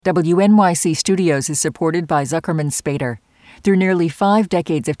WNYC Studios is supported by Zuckerman Spader. Through nearly 5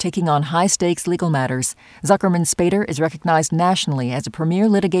 decades of taking on high-stakes legal matters, Zuckerman Spader is recognized nationally as a premier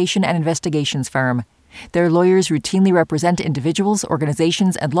litigation and investigations firm. Their lawyers routinely represent individuals,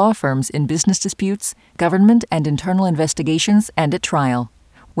 organizations, and law firms in business disputes, government and internal investigations, and at trial.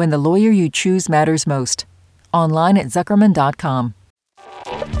 When the lawyer you choose matters most. Online at Zuckerman.com.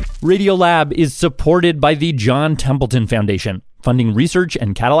 Radiolab is supported by the John Templeton Foundation, funding research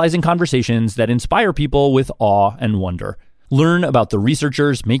and catalyzing conversations that inspire people with awe and wonder. Learn about the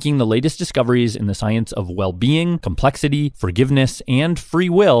researchers making the latest discoveries in the science of well-being, complexity, forgiveness, and free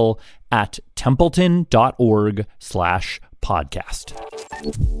will at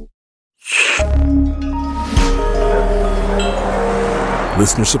templeton.org/podcast.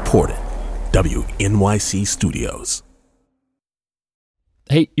 Listener supported. WNYC Studios.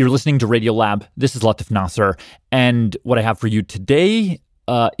 Hey, you're listening to Radiolab. This is Latif Nasser, and what I have for you today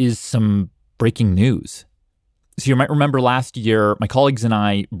is some breaking news. So you might remember last year, my colleagues and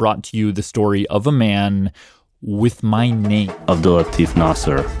I brought to you the story of a man with my name. Abdulatif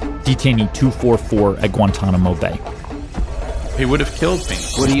Nasser. Detainee 244 at Guantanamo Bay. He would have killed me.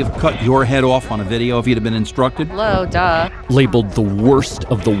 Would he have cut your head off on a video if he'd have been instructed? Hello, duh. Labeled the worst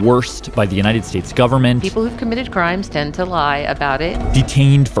of the worst by the United States government. People who've committed crimes tend to lie about it.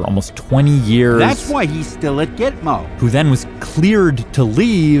 Detained for almost 20 years. That's why he's still at Gitmo. Who then was cleared to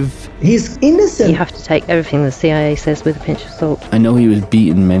leave. He's innocent. You have to take everything the CIA says with a pinch of salt. I know he was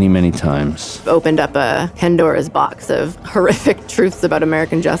beaten many, many times. Opened up a Pandora's box of horrific truths about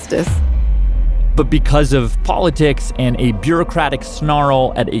American justice. But because of politics and a bureaucratic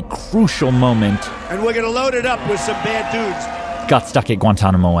snarl at a crucial moment, and we're going to load it up with some bad dudes, got stuck at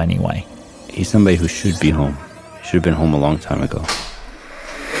Guantanamo anyway. He's somebody who should be home. He should have been home a long time ago.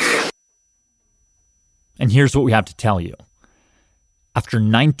 And here's what we have to tell you. After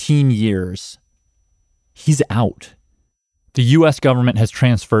 19 years, he's out. The U.S. government has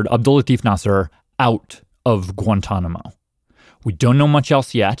transferred Abdulatif Nasser out of Guantanamo. We don't know much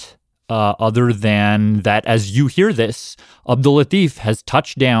else yet. Other than that, as you hear this, Abdulatif has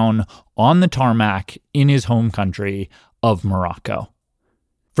touched down on the tarmac in his home country of Morocco.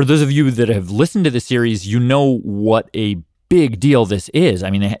 For those of you that have listened to the series, you know what a big deal this is.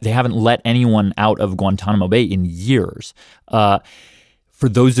 I mean, they haven't let anyone out of Guantanamo Bay in years. For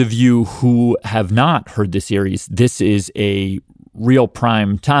those of you who have not heard the series, this is a real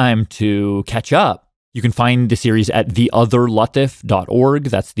prime time to catch up. You can find the series at theotherlatif.org.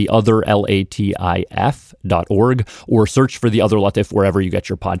 That's theotherlatif.org, or search for The Other Latif wherever you get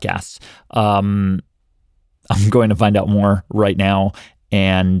your podcasts. I'm going to find out more right now,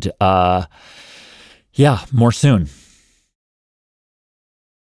 and more soon.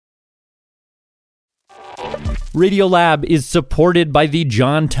 Radiolab is supported by the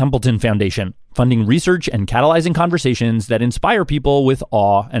John Templeton Foundation, funding research and catalyzing conversations that inspire people with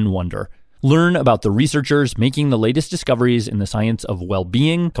awe and wonder. Learn about the researchers making the latest discoveries in the science of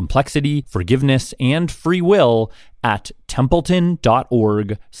well-being, complexity, forgiveness, and free will at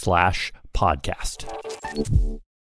templeton.org/podcast.